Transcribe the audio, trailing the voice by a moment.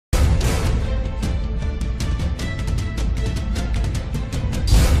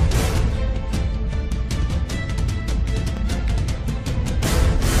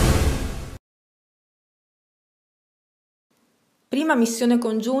Prima missione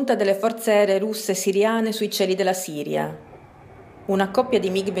congiunta delle forze aeree russe e siriane sui cieli della Siria. Una coppia di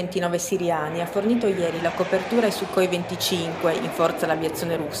MiG-29 siriani ha fornito ieri la copertura ai Sukhoi 25, in forza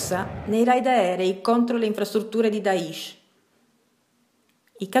all'aviazione russa, nei raid aerei contro le infrastrutture di Daesh.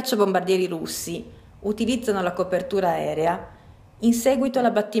 I cacciabombardieri russi utilizzano la copertura aerea in seguito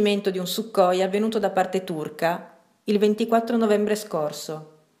all'abbattimento di un Sukhoi avvenuto da parte turca il 24 novembre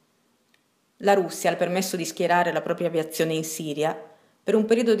scorso. La Russia ha il permesso di schierare la propria aviazione in Siria per un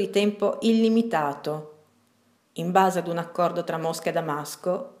periodo di tempo illimitato, in base ad un accordo tra Mosca e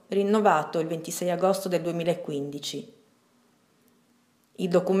Damasco, rinnovato il 26 agosto del 2015. Il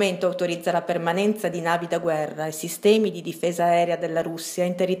documento autorizza la permanenza di navi da guerra e sistemi di difesa aerea della Russia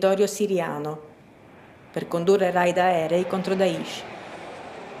in territorio siriano per condurre raid aerei contro Daesh.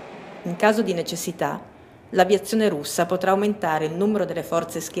 In caso di necessità, l'aviazione russa potrà aumentare il numero delle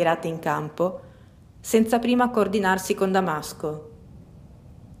forze schierate in campo senza prima coordinarsi con Damasco.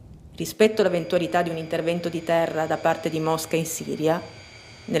 Rispetto all'eventualità di un intervento di terra da parte di Mosca in Siria,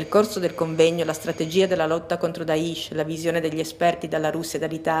 nel corso del convegno La strategia della lotta contro Daesh, la visione degli esperti dalla Russia e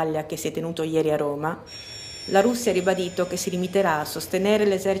dall'Italia che si è tenuto ieri a Roma, la Russia ha ribadito che si limiterà a sostenere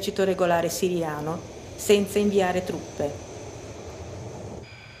l'esercito regolare siriano senza inviare truppe.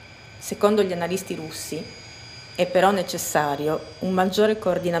 Secondo gli analisti russi, è però necessario un maggiore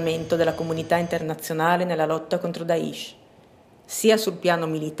coordinamento della comunità internazionale nella lotta contro Daesh, sia sul piano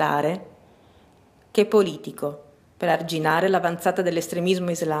militare che politico, per arginare l'avanzata dell'estremismo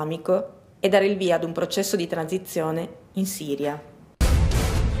islamico e dare il via ad un processo di transizione in Siria.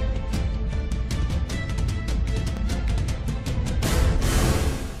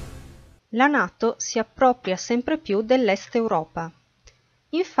 La NATO si appropria sempre più dell'Est Europa.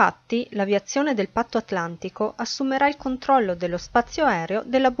 Infatti, l'aviazione del Patto Atlantico assumerà il controllo dello spazio aereo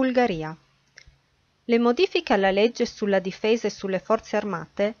della Bulgaria. Le modifiche alla legge sulla difesa e sulle forze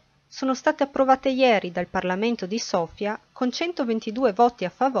armate sono state approvate ieri dal Parlamento di Sofia con 122 voti a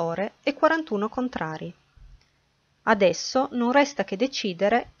favore e 41 contrari. Adesso non resta che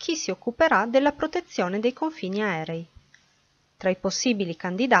decidere chi si occuperà della protezione dei confini aerei. Tra i possibili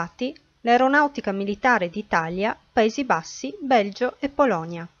candidati, l'Aeronautica Militare d'Italia, Paesi Bassi, Belgio e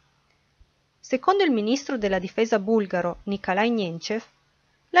Polonia. Secondo il ministro della difesa bulgaro Nikolai Nencев,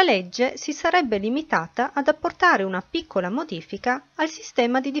 la legge si sarebbe limitata ad apportare una piccola modifica al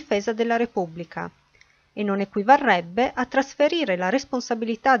sistema di difesa della Repubblica e non equivarrebbe a trasferire la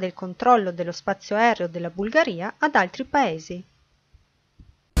responsabilità del controllo dello spazio aereo della Bulgaria ad altri paesi.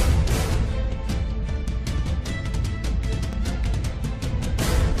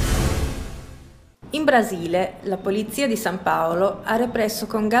 In Brasile, la polizia di San Paolo ha represso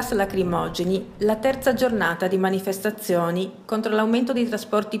con gas lacrimogeni la terza giornata di manifestazioni contro l'aumento dei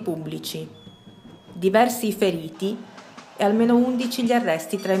trasporti pubblici. Diversi i feriti e almeno 11 gli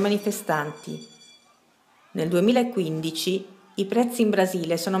arresti tra i manifestanti. Nel 2015 i prezzi in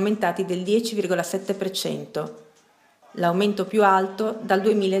Brasile sono aumentati del 10,7%, l'aumento più alto dal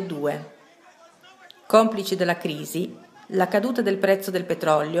 2002. Complici della crisi, la caduta del prezzo del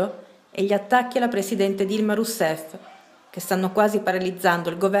petrolio e gli attacchi alla presidente Dilma Rousseff, che stanno quasi paralizzando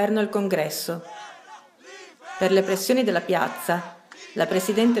il governo e il congresso. Per le pressioni della piazza, la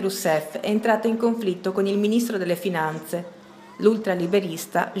presidente Rousseff è entrata in conflitto con il ministro delle finanze,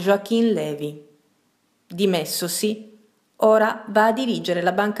 l'ultraliberista Joaquin Levy. Dimessosi, ora va a dirigere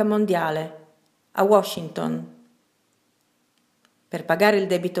la Banca Mondiale, a Washington. Per pagare il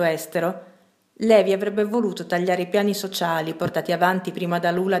debito estero, Levy avrebbe voluto tagliare i piani sociali portati avanti prima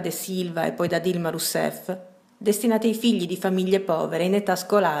da Lula da Silva e poi da Dilma Rousseff, destinati ai figli di famiglie povere in età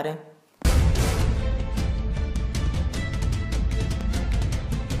scolare.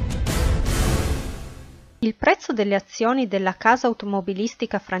 Il prezzo delle azioni della casa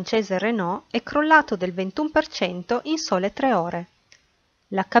automobilistica francese Renault è crollato del 21% in sole 3 ore.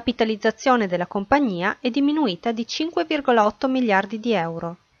 La capitalizzazione della compagnia è diminuita di 5,8 miliardi di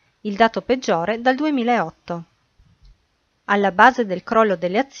euro, il dato peggiore dal 2008. Alla base del crollo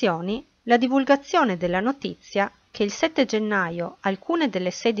delle azioni, la divulgazione della notizia che il 7 gennaio alcune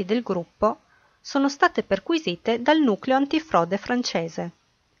delle sedi del gruppo sono state perquisite dal nucleo antifrode francese.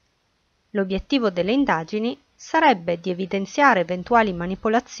 L'obiettivo delle indagini sarebbe di evidenziare eventuali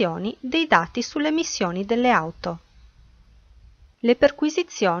manipolazioni dei dati sulle emissioni delle auto. Le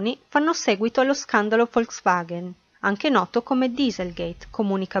perquisizioni fanno seguito allo scandalo Volkswagen, anche noto come Dieselgate,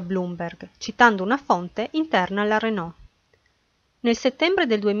 comunica Bloomberg, citando una fonte interna alla Renault. Nel settembre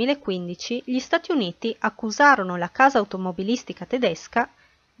del 2015 gli Stati Uniti accusarono la casa automobilistica tedesca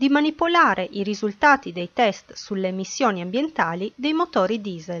di manipolare i risultati dei test sulle emissioni ambientali dei motori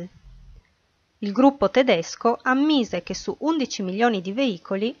diesel. Il gruppo tedesco ammise che su 11 milioni di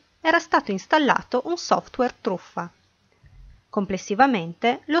veicoli era stato installato un software truffa.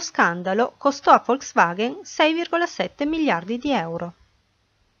 Complessivamente, lo scandalo costò a Volkswagen 6,7 miliardi di euro.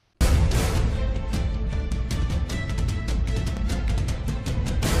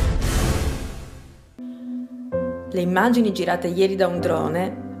 Le immagini girate ieri da un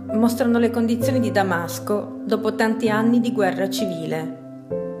drone mostrano le condizioni di Damasco dopo tanti anni di guerra civile.